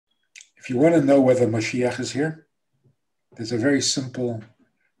If you want to know whether Mashiach is here, there's a very simple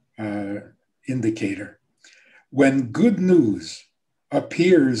indicator. When good news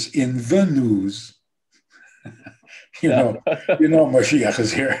appears in the news, you know Mashiach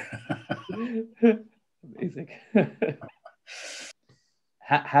is here. Amazing.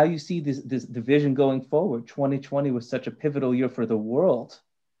 How you see this the vision going forward? 2020 was such a pivotal year for the world,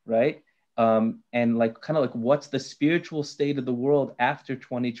 right? And like kind of like what's the spiritual state of the world after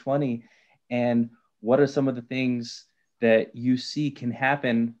 2020, and what are some of the things that you see can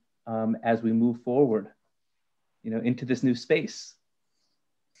happen as we move forward, into this new space?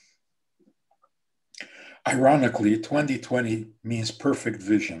 Ironically, 2020 means perfect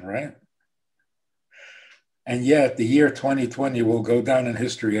vision, right? And yet the year 2020 will go down in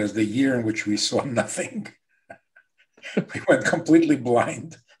history as the year in which we saw nothing. We went completely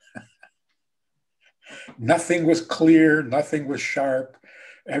blind. Nothing was clear, nothing was sharp,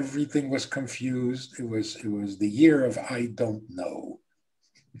 everything was confused. It was the year of I don't know.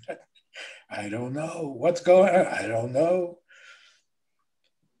 I don't know. What's going on? I don't know.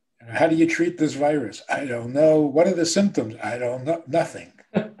 How do you treat this virus? I don't know. What are the symptoms? I don't know. Nothing.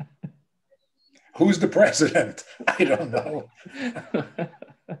 Who's the president? I don't know.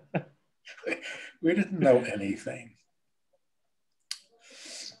 We didn't know anything.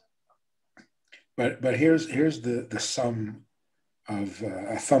 But here's the sum of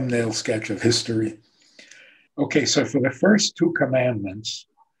a thumbnail sketch of history. Okay, so for the first two commandments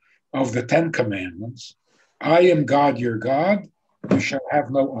of the 10 commandments, I am God, your God, you shall have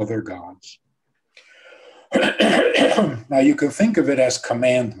no other gods. Now you can think of it as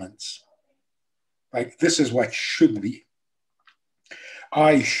commandments. Like this is what should be.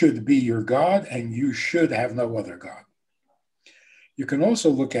 I should be your God and you should have no other God. You can also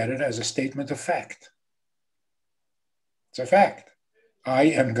look at it as a statement of fact. It's a fact. I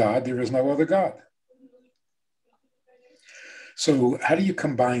am God, there is no other God. So how do you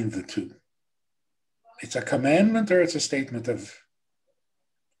combine the two? It's a commandment or it's a statement of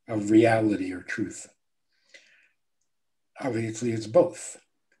reality or truth? Obviously, it's both.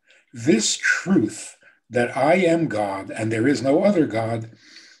 This truth that I am God and there is no other God,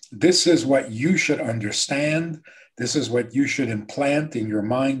 this is what you should understand. This is what you should implant in your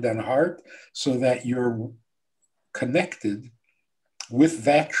mind and heart so that you're connected with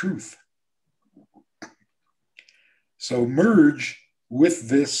that truth. So merge with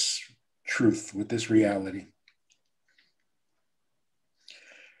this truth, with this reality.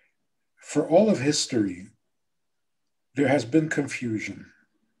 For all of history, there has been confusion.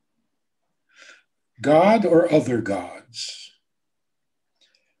 God or other gods.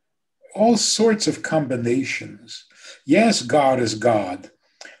 All sorts of combinations. Yes, God is God,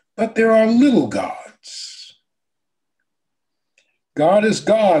 but there are little gods. God is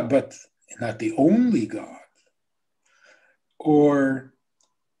God, but not the only God. Or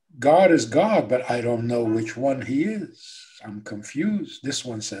God is God, but I don't know which one he is. I'm confused. This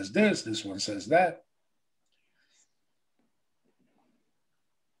one says this one says that.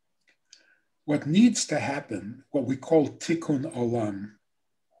 What needs to happen, what we call tikkun olam,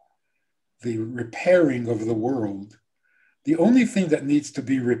 the repairing of the world, the only thing that needs to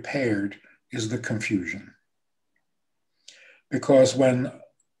be repaired is the confusion. Because when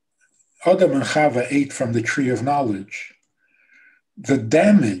Adam and Chava ate from the tree of knowledge, the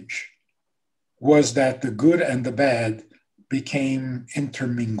damage was that the good and the bad became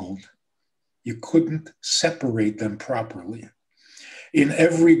intermingled. You couldn't separate them properly. In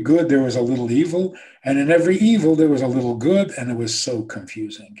every good, there was a little evil, and in every evil, there was a little good, and it was so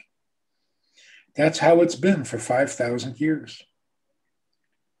confusing. That's how it's been for 5,000 years.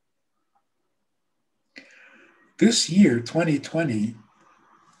 This year, 2020,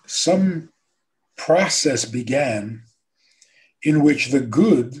 some process began in which the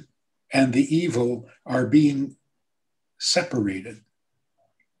good and the evil are being separated.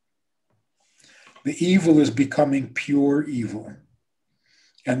 The evil is becoming pure evil,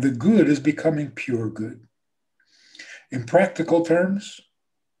 and the good is becoming pure good. In practical terms,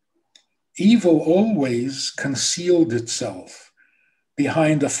 evil always concealed itself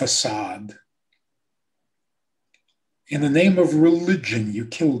behind a facade. In the name of religion, you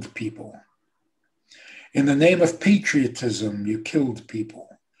killed people. In the name of patriotism, you killed people.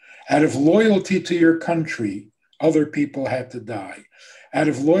 Out of loyalty to your country, other people had to die. Out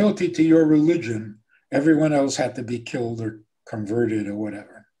of loyalty to your religion, everyone else had to be killed or converted or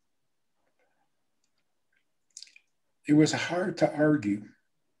whatever. It was hard to argue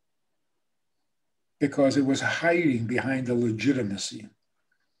because it was hiding behind the legitimacy.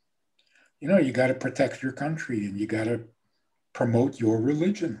 You know, you got to protect your country and you got to promote your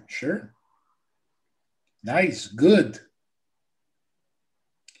religion. Sure. Nice, good.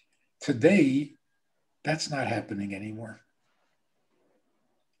 Today, that's not happening anymore.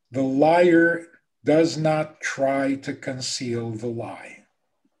 The liar does not try to conceal the lie.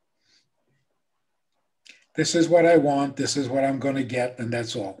 This is what I want, this is what I'm going to get, and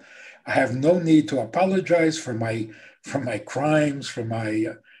that's all. I have no need to apologize for my crimes, for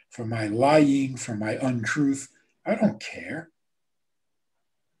my lying, for my untruth. I don't care.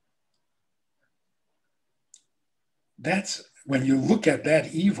 That's when you look at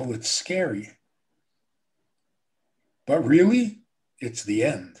that evil, it's scary. But really, it's the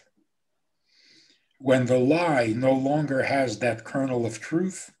end. When the lie no longer has that kernel of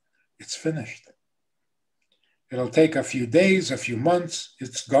truth, it's finished. It'll take a few days, a few months,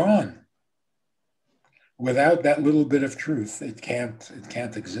 it's gone. Without that little bit of truth, it can't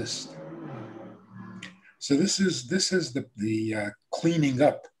exist. So this is the cleaning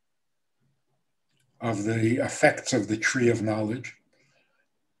up of the effects of the tree of knowledge,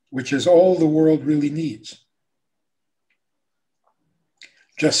 which is all the world really needs.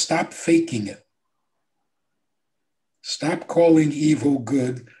 Just stop faking it. Stop calling evil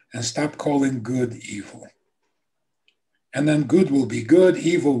good and stop calling good evil. And then good will be good,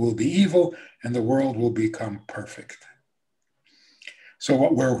 evil will be evil, and the world will become perfect. So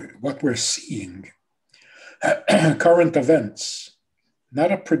what we're seeing, current events,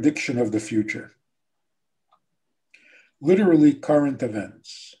 not a prediction of the future. Literally current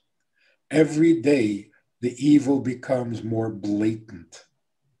events. Every day, the evil becomes more blatant.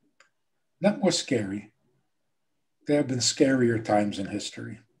 Not more scary. There have been scarier times in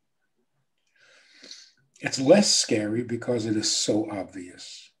history. It's less scary because it is so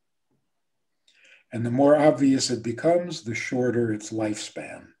obvious. And the more obvious it becomes, the shorter its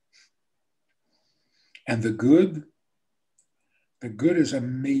lifespan. And the good is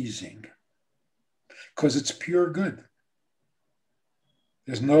amazing because it's pure good.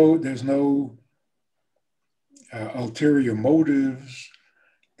 There's no ulterior motives.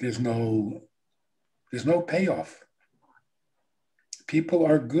 There's no payoff. People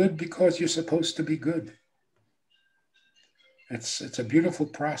are good because you're supposed to be good. It's a beautiful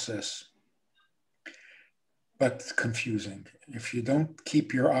process, but confusing. If you don't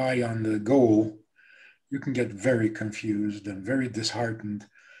keep your eye on the goal, you can get very confused and very disheartened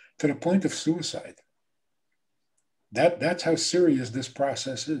to the point of suicide. That's how serious this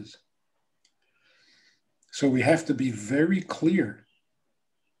process is. So we have to be very clear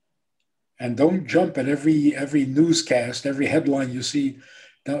and don't jump at every newscast, every headline you see.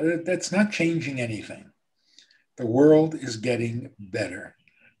 That's not changing anything. The world is getting better,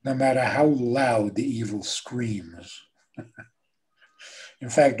 no matter how loud the evil screams. In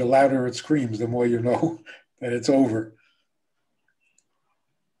fact, the louder it screams, the more you know that it's over.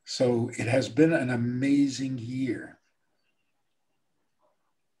 So it has been an amazing year.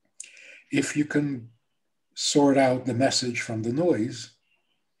 If you can sort out the message from the noise,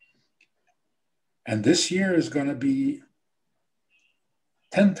 and this year is going to be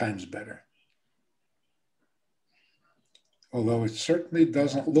 10 times better. Although it certainly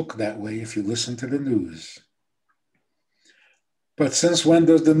doesn't look that way if you listen to the news. But since when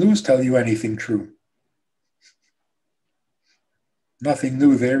does the news tell you anything true? Nothing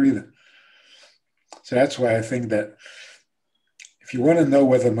new there either. So that's why I think that if you want to know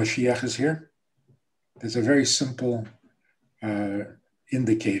whether Mashiach is here, there's a very simple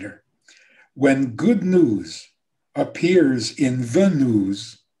indicator. When good news appears in the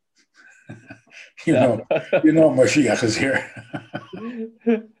news, you know Mashiach is here.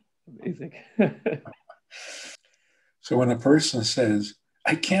 Amazing. So when a person says,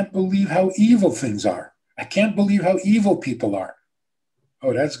 I can't believe how evil things are. I can't believe how evil people are.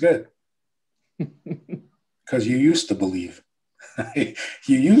 Oh, that's good. Because you used to believe. You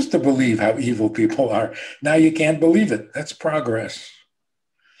used to believe how evil people are. Now you can't believe it. That's progress.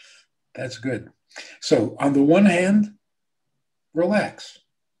 That's good. So on the one hand, relax.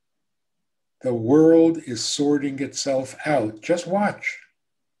 The world is sorting itself out. Just watch.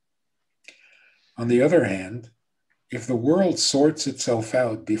 On the other hand, if the world sorts itself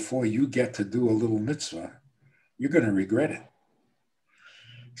out before you get to do a little mitzvah, you're going to regret it.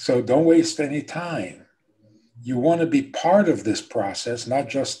 So don't waste any time. You want to be part of this process, not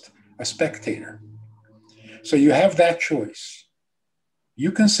just a spectator. So you have that choice.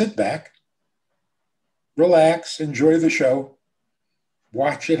 You can sit back, relax, enjoy the show,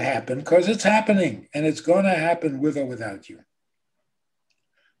 watch it happen, because it's happening, and it's going to happen with or without you.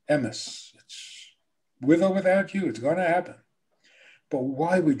 Emes, it's with or without you, it's going to happen. But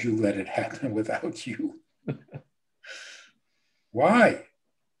why would you let it happen without you? Why?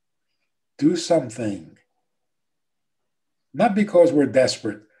 Do something. Not because we're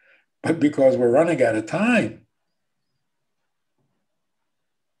desperate, but because we're running out of time.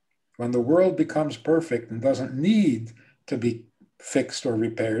 When the world becomes perfect and doesn't need to be fixed or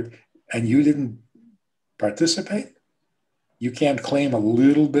repaired, and you didn't participate, you can't claim a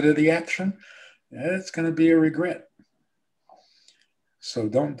little bit of the action, it's going to be a regret. So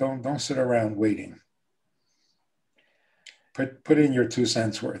don't sit around waiting. Put in your 2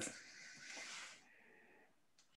 cents worth.